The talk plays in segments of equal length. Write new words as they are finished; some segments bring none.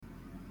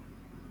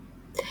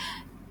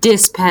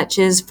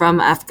Dispatches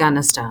from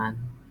Afghanistan.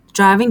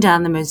 Driving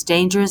down the most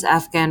dangerous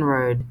Afghan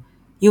road,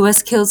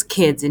 US kills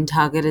kids in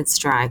targeted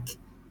strike,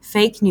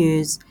 fake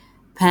news,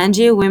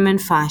 Panjshir women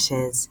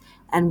fighters,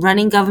 and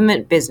running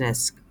government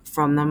business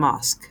from the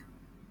mosque.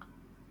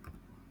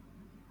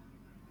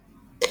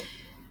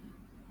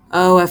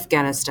 Oh,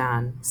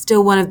 Afghanistan,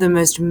 still one of the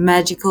most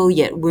magical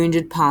yet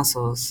wounded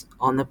parcels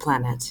on the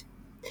planet.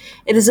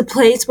 It is a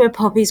place where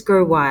poppies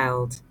grow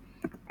wild,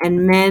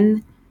 and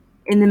men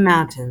in the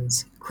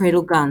mountains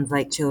cradle guns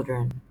like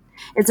children.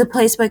 It's a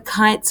place where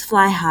kites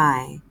fly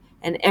high,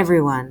 and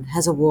everyone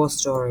has a war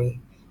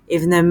story,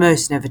 even though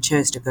most never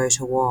chose to go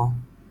to war.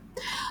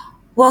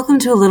 Welcome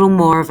to a little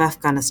more of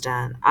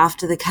Afghanistan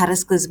after the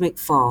cataclysmic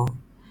fall.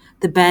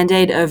 The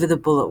band-aid over the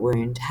bullet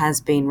wound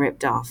has been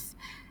ripped off,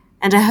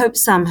 and I hope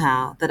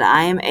somehow that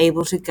I am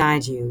able to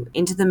guide you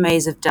into the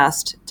maze of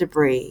dust,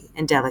 debris,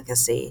 and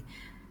delicacy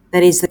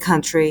that is the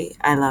country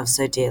I love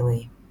so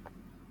dearly.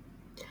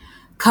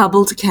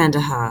 Kabul to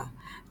Kandahar,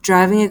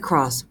 driving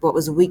across what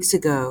was weeks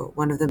ago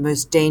one of the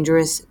most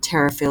dangerous,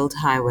 terror-filled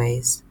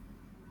highways.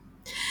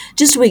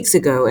 Just weeks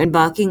ago,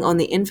 embarking on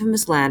the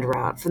infamous land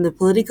route from the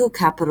political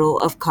capital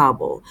of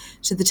Kabul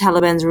to the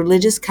Taliban's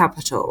religious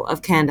capital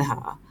of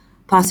Kandahar,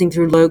 passing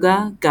through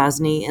Logar,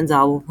 Ghazni, and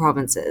Zabul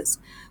provinces,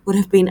 would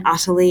have been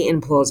utterly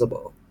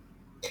implausible.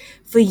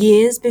 For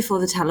years before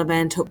the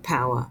Taliban took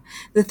power,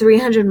 the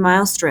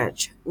 300-mile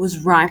stretch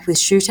was ripe with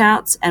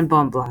shootouts and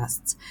bomb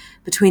blasts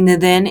between the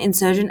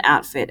then-insurgent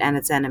outfit and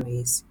its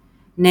enemies,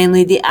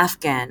 namely the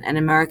Afghan and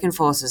American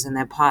forces and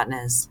their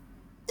partners.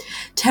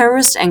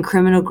 Terrorist and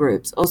criminal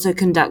groups also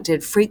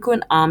conducted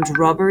frequent armed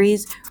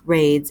robberies,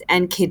 raids,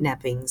 and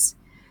kidnappings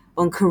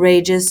on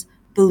courageous,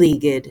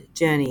 beleaguered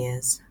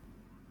journeyers.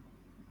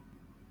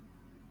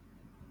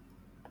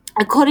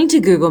 According to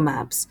Google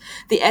Maps,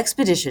 the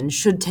expedition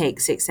should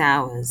take 6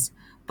 hours,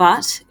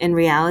 but in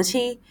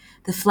reality,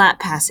 the flat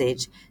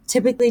passage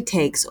typically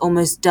takes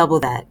almost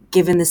double that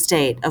given the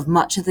state of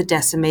much of the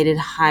decimated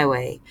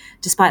highway,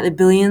 despite the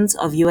billions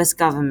of US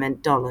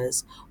government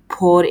dollars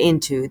poured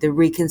into the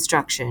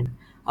reconstruction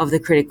of the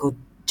critical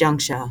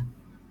juncture.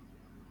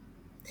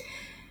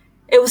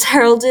 It was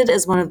heralded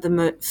as one of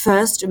the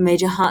first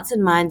major Hearts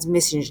and Minds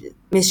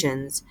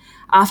missions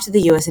after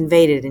the US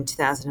invaded in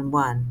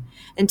 2001,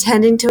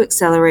 intending to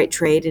accelerate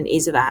trade and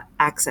ease of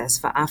access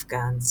for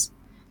Afghans.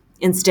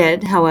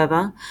 Instead,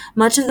 however,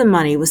 much of the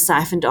money was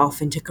siphoned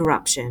off into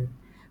corruption,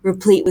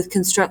 replete with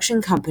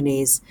construction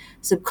companies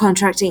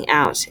subcontracting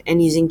out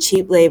and using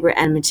cheap labor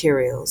and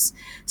materials,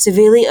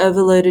 severely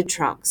overloaded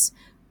trucks,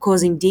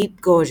 causing deep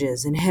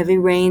gorges and heavy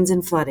rains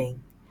and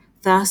flooding.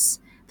 Thus,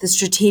 the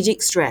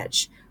strategic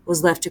stretch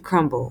was left to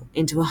crumble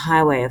into a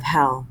highway of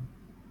hell.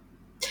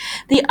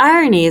 The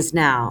irony is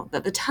now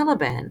that the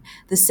Taliban,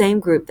 the same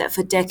group that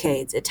for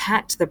decades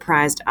attacked the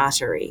prized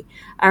artery,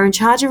 are in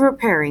charge of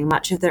repairing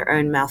much of their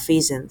own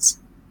malfeasance.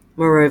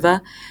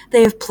 Moreover,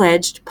 they have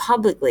pledged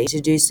publicly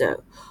to do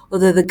so,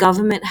 although the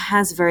government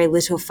has very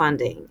little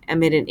funding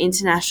amid an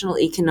international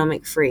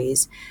economic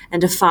freeze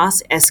and a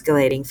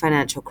fast-escalating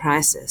financial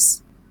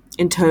crisis.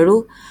 In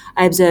total,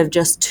 I observed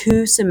just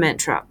 2 cement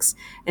trucks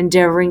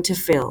endeavoring to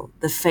fill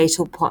the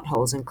fatal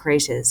potholes and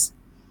craters.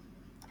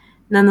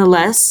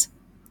 Nonetheless,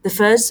 the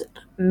first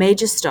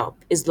major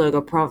stop is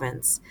Logar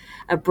province,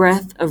 a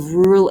breath of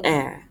rural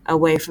air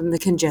away from the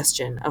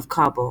congestion of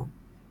Kabul.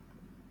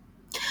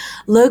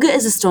 Logar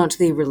is a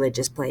staunchly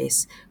religious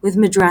place, with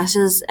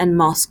madrasas and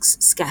mosques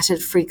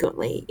scattered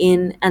frequently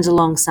in and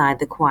alongside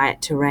the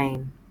quiet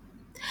terrain.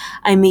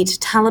 I meet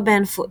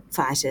Taliban foot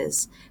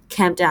fighters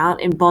camped out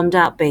in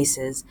bombed-out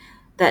bases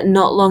that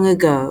not long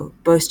ago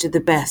boasted the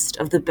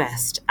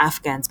best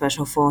Afghan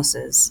Special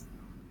Forces.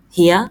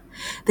 Here,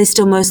 they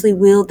still mostly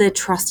wield their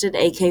trusted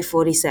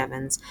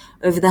AK-47s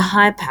over the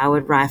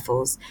high-powered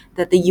rifles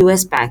that the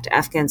US-backed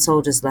Afghan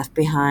soldiers left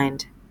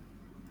behind.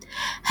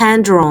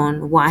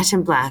 Hand-drawn, white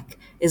and black,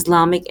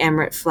 Islamic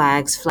Emirate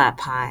flags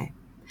flap high,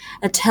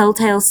 a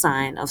telltale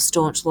sign of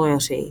staunch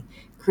loyalty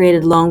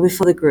created long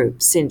before the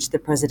group singed the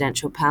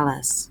presidential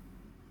palace.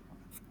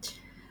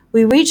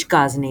 We reach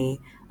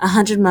Ghazni,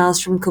 100 miles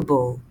from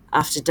Kabul,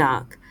 after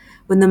dark,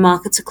 when the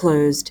markets are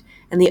closed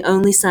and the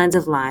only signs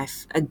of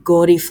life are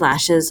gaudy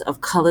flashes of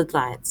colored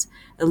lights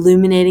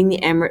illuminating the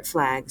Emirate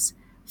flags,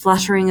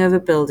 fluttering over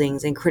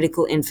buildings and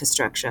critical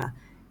infrastructure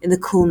in the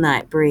cool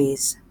night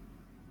breeze.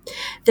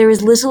 There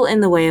is little in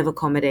the way of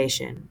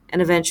accommodation,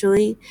 and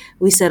eventually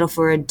we settle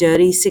for a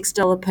dirty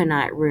 $6 per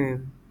night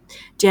room,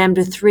 jammed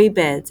with 3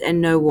 beds and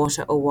no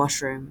water or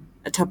washroom,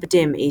 atop a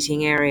dim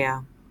eating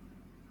area.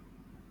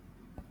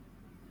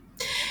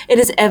 It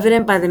is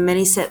evident by the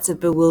many sets of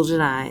bewildered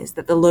eyes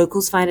that the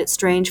locals find it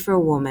strange for a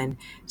woman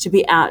to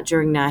be out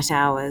during night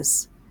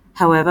hours.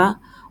 However,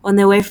 on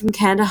their way from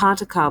Kandahar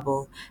to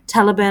Kabul,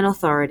 Taliban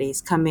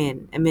authorities come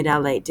in amid our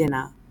late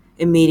dinner.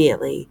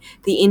 Immediately,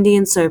 the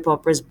Indian soap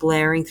operas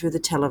blaring through the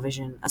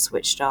television are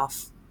switched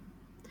off.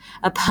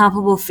 A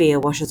palpable fear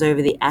washes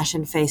over the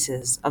ashen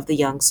faces of the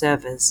young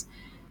servers,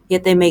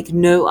 yet they make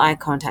no eye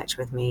contact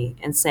with me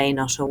and say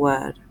not a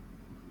word.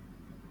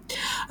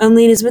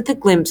 Only it is with a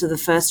glimpse of the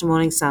first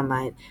morning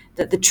sunlight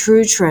that the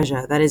true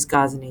treasure that is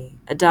Ghazni,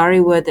 a Dari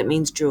word that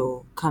means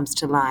jewel, comes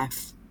to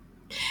life.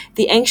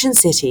 The ancient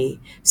city,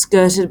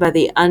 skirted by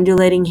the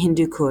undulating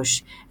Hindu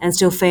Kush and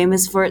still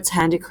famous for its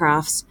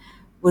handicrafts,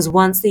 was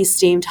once the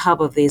esteemed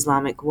hub of the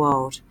Islamic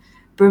world,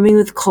 brimming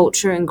with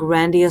culture and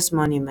grandiose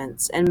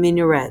monuments and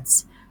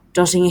minarets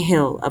dotting a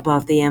hill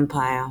above the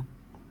empire.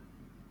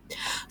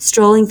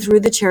 Strolling through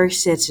the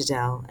cherished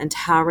citadel and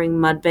towering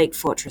mud-baked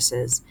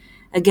fortresses,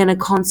 again a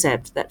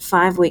concept that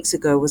 5 weeks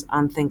ago was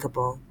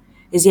unthinkable,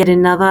 is yet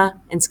another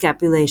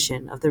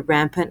encapsulation of the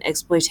rampant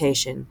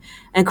exploitation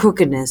and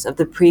crookedness of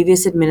the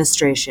previous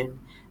administration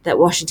that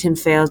Washington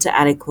failed to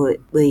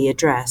adequately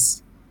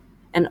address,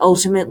 and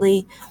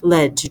ultimately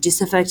led to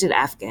disaffected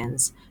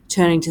Afghans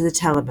turning to the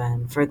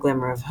Taliban for a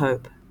glimmer of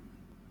hope.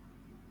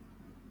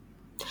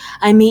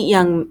 I meet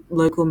young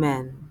local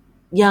men,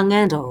 young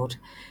and old,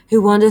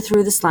 who wander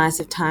through the slice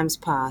of times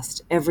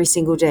past every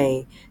single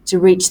day to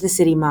reach the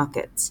city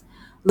markets.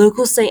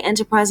 Locals say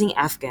enterprising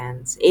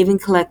Afghans even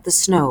collect the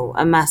snow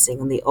amassing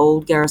on the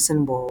old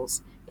garrison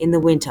walls in the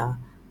winter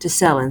to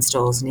sell in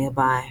stalls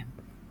nearby.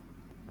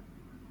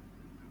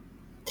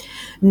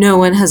 No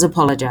one has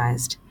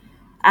apologized.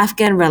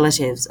 Afghan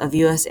relatives of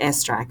U.S.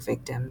 airstrike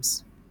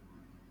victims.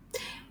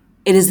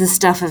 It is the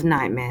stuff of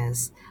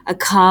nightmares. A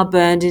car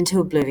burned into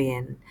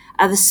oblivion,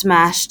 others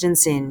smashed and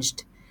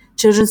singed,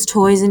 children's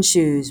toys and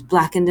shoes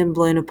blackened and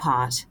blown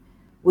apart,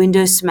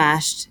 windows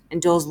smashed,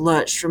 and doors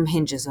lurched from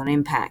hinges on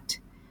impact.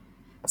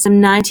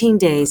 Some 19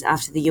 days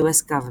after the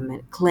US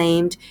government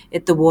claimed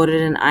it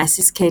thwarted an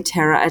ISIS-K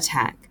terror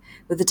attack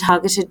with a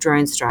targeted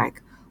drone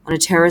strike on a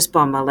terrorist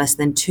bomber less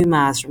than 2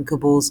 miles from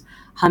Kabul's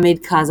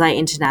Hamid Karzai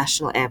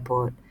International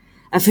Airport,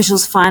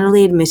 officials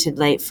finally admitted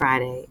late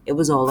Friday it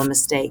was all a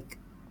mistake.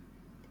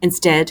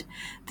 Instead,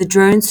 the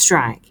drone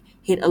strike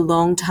hit a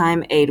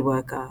longtime aid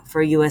worker for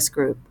a U.S.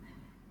 group,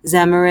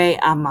 Zamareh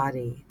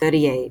Ahmadi,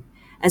 38,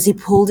 as he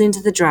pulled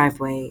into the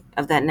driveway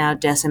of that now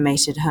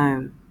decimated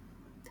home.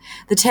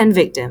 The 10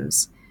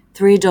 victims,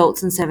 3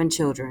 adults and 7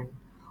 children,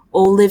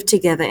 all lived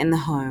together in the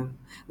home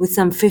with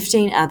some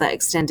 15 other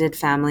extended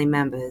family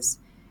members,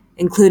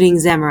 including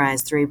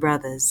Zamareh's 3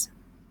 brothers.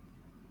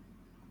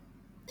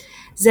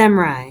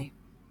 Zamareh,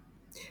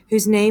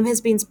 whose name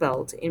has been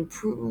spelled in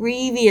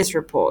previous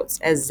reports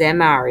as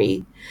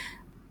Zemari,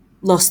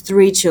 lost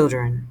 3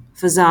 children,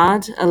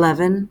 Fazad,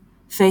 11,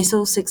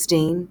 Faisal,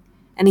 16,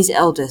 and his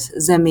eldest,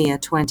 Zamia,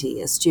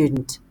 20, a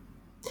student.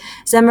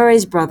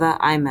 Zamareh's brother,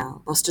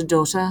 Aimel, lost a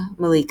daughter,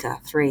 Malika,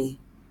 3.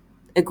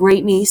 A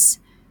great-niece,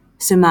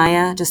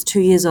 Sumaya, just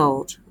 2 years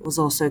old, was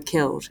also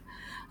killed,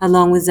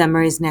 along with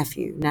Zamareh's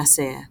nephew,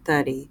 Nasser,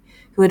 30,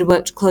 who had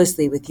worked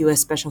closely with U.S.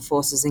 Special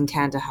Forces in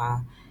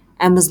Kandahar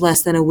and was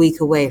less than a week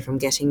away from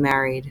getting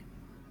married.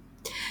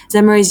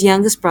 Zamareh's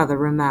youngest brother,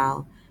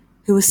 Ramal,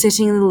 who was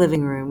sitting in the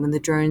living room when the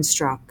drone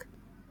struck,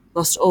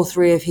 lost all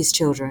 3 of his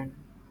children,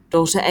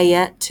 daughter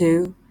Ayet,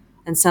 2,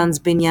 and sons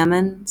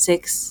Binyamin,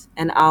 6,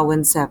 and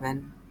Arwen,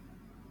 7.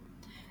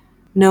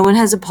 No one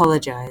has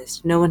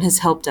apologized. No one has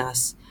helped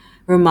us,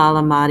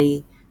 Ramal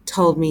Ahmadi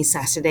told me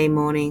Saturday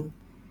morning,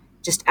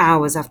 just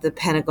hours after the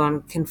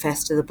Pentagon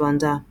confessed to the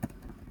blunder.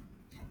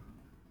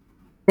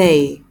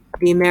 They,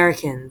 the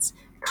Americans,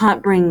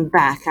 can't bring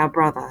back our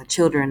brother,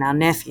 children, our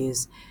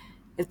nephews.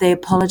 If they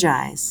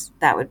apologize,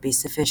 that would be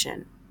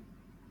sufficient.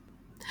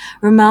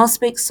 Ramal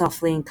speaks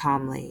softly and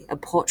calmly, a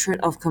portrait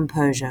of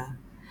composure,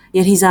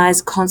 yet his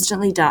eyes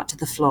constantly dart to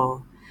the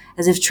floor,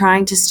 as if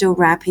trying to still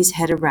wrap his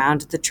head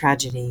around the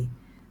tragedy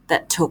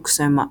that took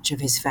so much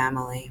of his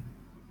family.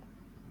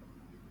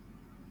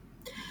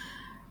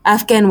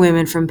 Afghan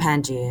women from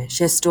Panjshir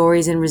share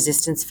stories in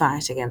resistance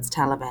fight against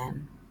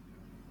Taliban.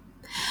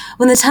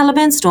 When the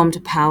Taliban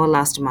stormed power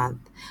last month,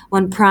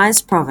 one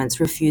prized province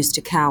refused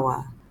to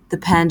cower, the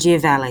Panjshir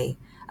Valley,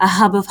 a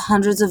hub of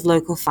hundreds of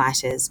local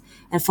fighters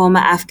and former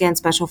Afghan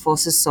Special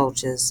Forces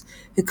soldiers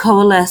who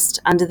coalesced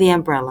under the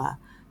umbrella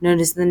known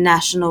as the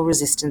National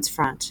Resistance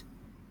Front.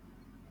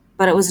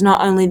 But it was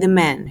not only the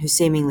men who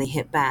seemingly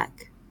hit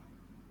back.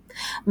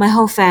 My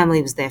whole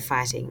family was there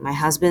fighting, my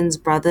husband's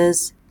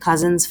brothers,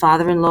 cousins,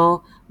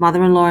 father-in-law,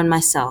 mother-in-law, and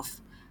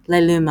myself,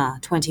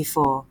 Leiluma,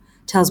 24,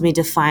 tells me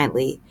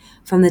defiantly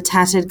from the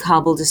tattered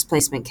Kabul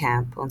displacement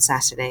camp on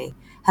Saturday,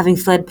 having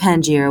fled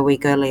Panjshir a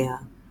week earlier.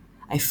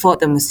 I fought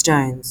them with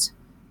stones.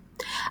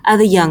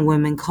 Other young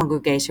women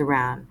congregate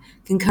around,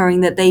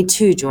 concurring that they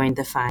too joined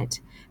the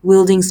fight,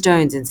 wielding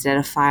stones instead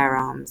of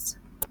firearms.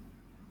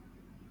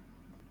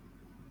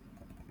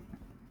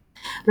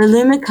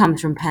 Leiluma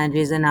comes from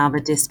Panjshir's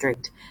Annaba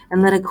district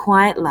and led a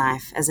quiet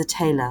life as a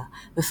tailor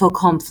before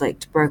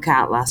conflict broke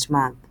out last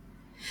month.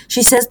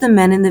 She says the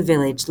men in the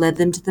village led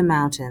them to the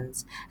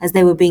mountains as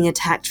they were being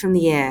attacked from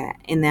the air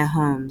in their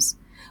homes,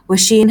 where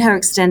she and her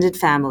extended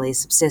family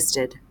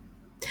subsisted.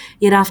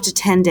 Yet after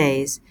 10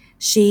 days,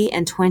 she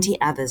and 20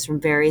 others from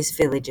various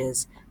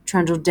villages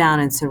trundled down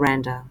in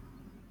surrender.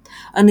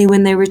 Only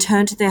when they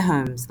returned to their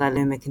homes,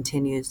 Leiluma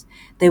continues,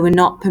 they were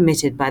not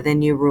permitted by their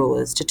new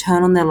rulers to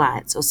turn on their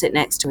lights or sit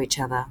next to each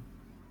other.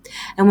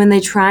 And when they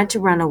tried to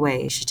run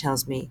away, she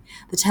tells me,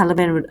 the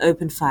Taliban would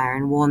open fire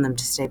and warn them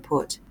to stay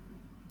put.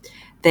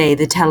 They,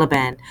 the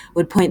Taliban,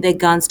 would point their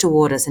guns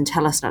toward us and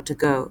tell us not to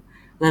go,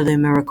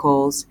 Laluma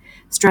recalls,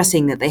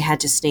 stressing that they had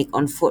to sneak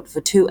on foot for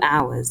 2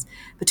 hours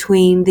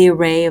between the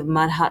array of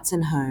mud huts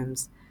and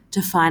homes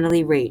to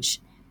finally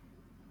reach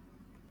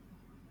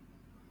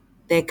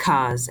their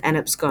cars and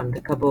abscond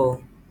to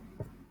Kabul.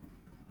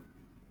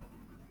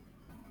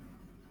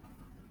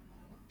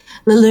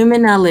 Laluma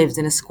now lives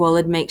in a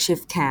squalid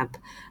makeshift camp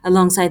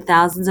alongside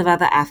thousands of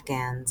other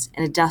Afghans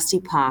in a dusty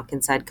park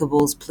inside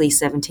Kabul's Police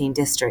 17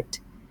 district.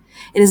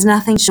 It is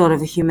nothing short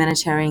of a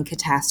humanitarian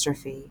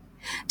catastrophe.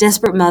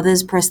 Desperate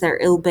mothers press their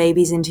ill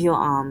babies into your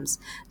arms.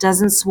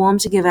 Dozens swarm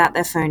to give out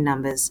their phone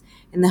numbers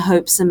in the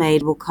hopes some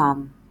aid will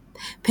come.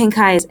 Pink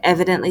eye is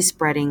evidently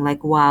spreading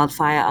like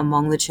wildfire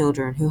among the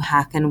children who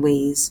hack and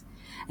wheeze,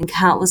 and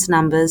countless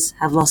numbers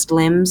have lost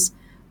limbs,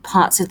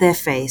 parts of their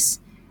face,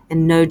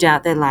 and no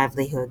doubt their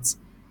livelihoods,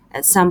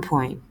 at some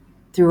point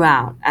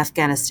throughout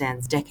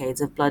Afghanistan's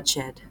decades of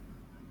bloodshed.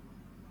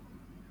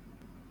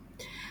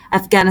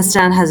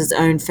 Afghanistan has its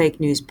own fake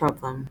news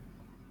problem.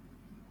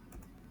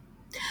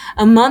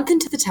 A month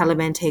into the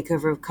Taliban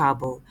takeover of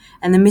Kabul,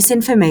 and the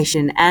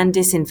misinformation and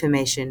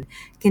disinformation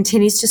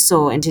continues to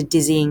soar into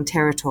dizzying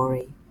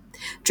territory,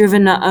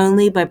 driven not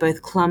only by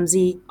both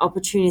clumsy,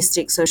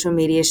 opportunistic social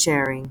media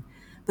sharing,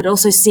 but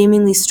also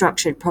seemingly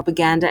structured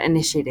propaganda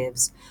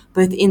initiatives,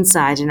 both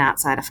inside and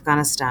outside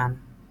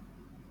Afghanistan.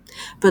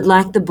 But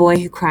like the boy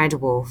who cried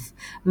wolf,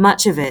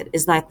 much of it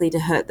is likely to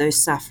hurt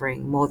those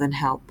suffering more than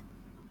help.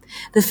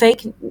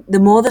 The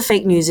more the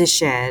fake news is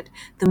shared,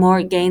 the more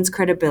it gains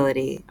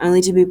credibility, only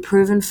to be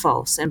proven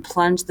false and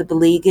plunge the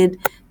beleaguered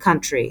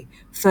country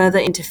further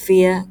into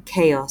fear,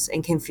 chaos,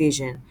 and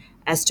confusion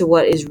as to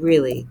what is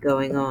really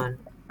going on.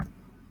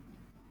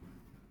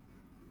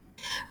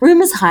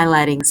 Rumors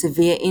highlighting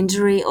severe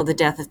injury or the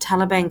death of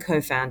Taliban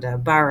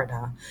co-founder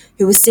Barada,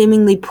 who was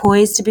seemingly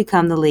poised to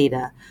become the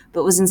leader,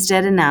 but was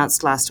instead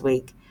announced last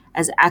week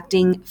as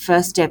acting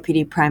First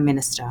Deputy Prime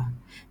Minister,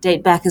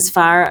 date back as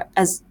far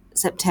as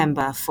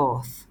September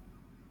 4th.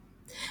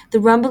 The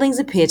rumblings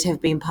appear to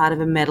have been part of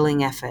a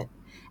meddling effort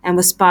and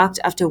were sparked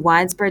after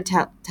widespread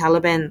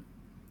Taliban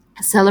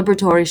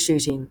celebratory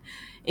shooting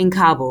in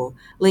Kabul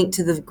linked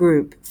to the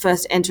group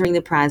first entering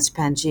the prized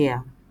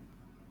Panjshir.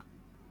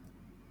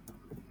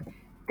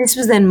 This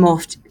was then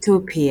morphed to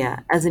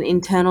appear as an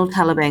internal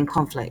Taliban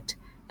conflict,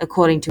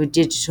 according to a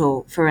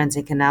digital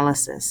forensic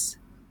analysis.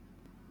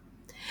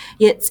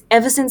 Yet,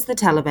 ever since the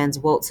Taliban's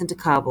waltz into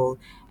Kabul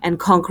and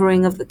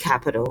conquering of the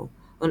capital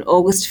on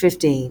August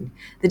 15,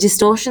 the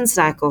distortion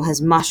cycle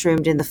has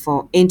mushroomed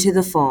into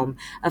the form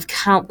of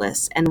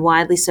countless and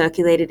widely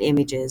circulated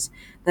images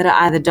that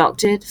are either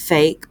doctored,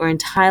 fake, or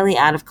entirely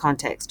out of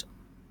context.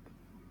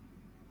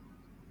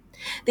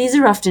 These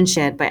are often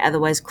shared by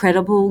otherwise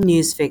credible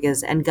news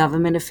figures and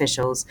government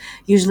officials,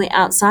 usually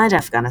outside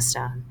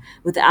Afghanistan,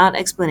 without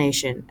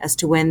explanation as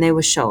to when they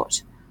were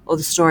shot or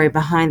the story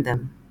behind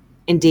them.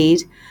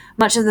 Indeed,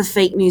 much of the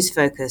fake news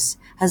focus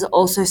has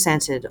also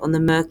centered on the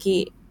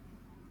murky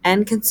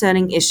and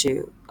concerning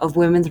issue of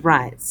women's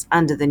rights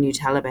under the new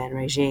Taliban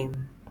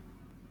regime.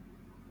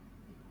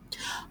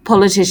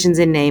 Politicians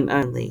in name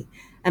only.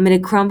 Amid a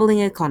crumbling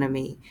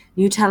economy,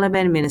 new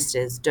Taliban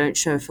ministers don't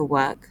show for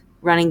work,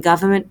 running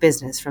government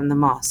business from the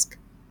mosque.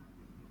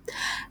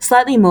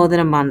 Slightly more than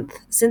a month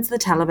since the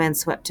Taliban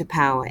swept to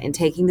power in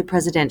taking the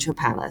presidential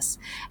palace,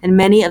 and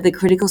many of the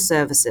critical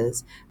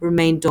services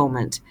remain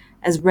dormant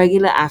as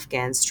regular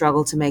Afghans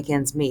struggle to make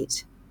ends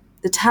meet.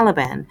 The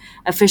Taliban,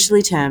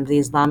 officially termed the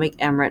Islamic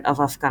Emirate of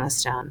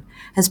Afghanistan,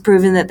 has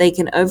proven that they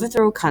can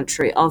overthrow a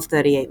country of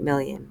 38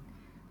 million.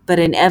 But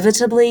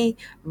inevitably,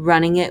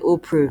 running it will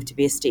prove to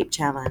be a steep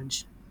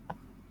challenge.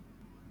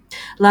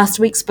 Last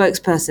week,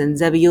 spokesperson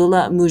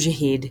Zabihullah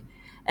Mujahid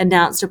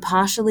announced a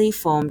partially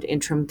formed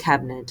interim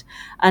cabinet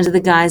under the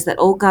guise that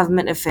all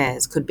government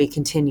affairs could be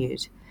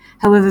continued.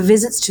 However,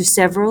 visits to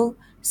several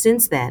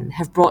since then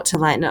have brought to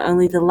light not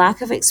only the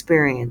lack of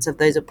experience of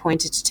those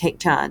appointed to take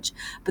charge,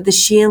 but the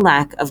sheer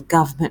lack of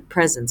government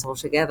presence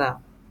altogether.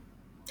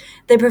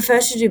 They prefer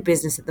to do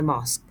business at the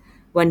mosque,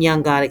 one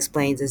young guard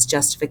explains as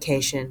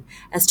justification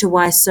as to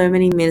why so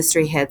many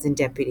ministry heads and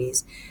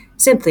deputies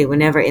simply were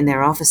never in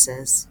their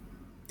offices.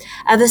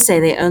 Others say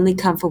they only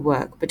come for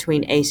work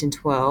between 8 and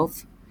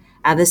 12.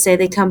 Others say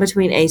they come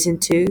between 8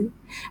 and 2.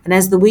 And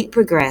as the week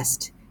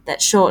progressed,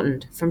 that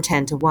shortened from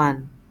 10 to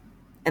 1.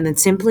 And then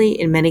simply,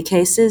 in many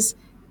cases,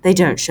 they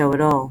don't show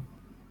at all.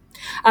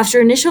 After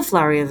initial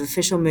flurry of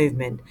official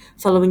movement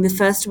following the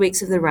first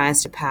weeks of the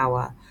rise to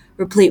power,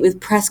 replete with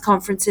press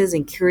conferences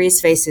and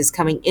curious faces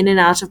coming in and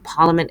out of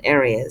parliament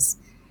areas,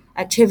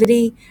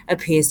 activity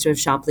appears to have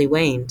sharply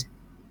waned.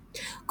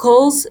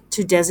 Calls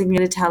to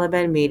designated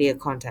Taliban media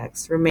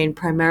contacts remain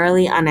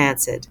primarily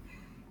unanswered,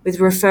 with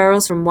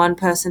referrals from one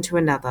person to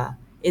another,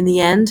 in the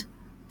end,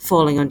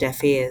 falling on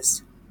deaf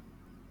ears.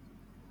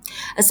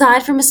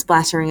 Aside from a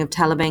splattering of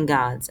Taliban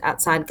guards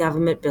outside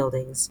government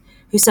buildings,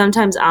 who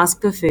sometimes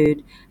ask for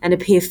food and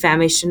appear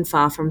famished and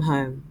far from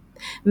home,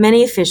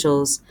 Many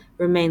officials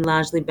remain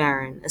largely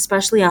barren,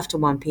 especially after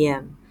 1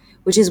 p.m.,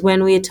 which is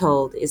when we are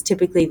told is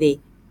typically the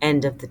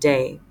end of the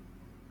day.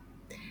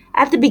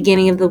 At the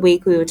beginning of the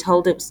week, we were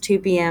told it was 2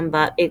 p.m.,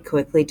 but it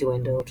quickly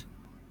dwindled.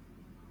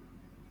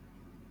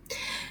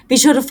 Be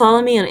sure to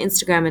follow me on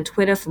Instagram and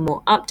Twitter for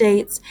more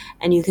updates,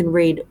 and you can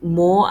read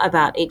more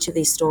about each of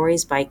these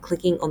stories by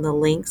clicking on the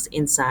links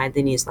inside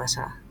the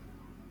newsletter.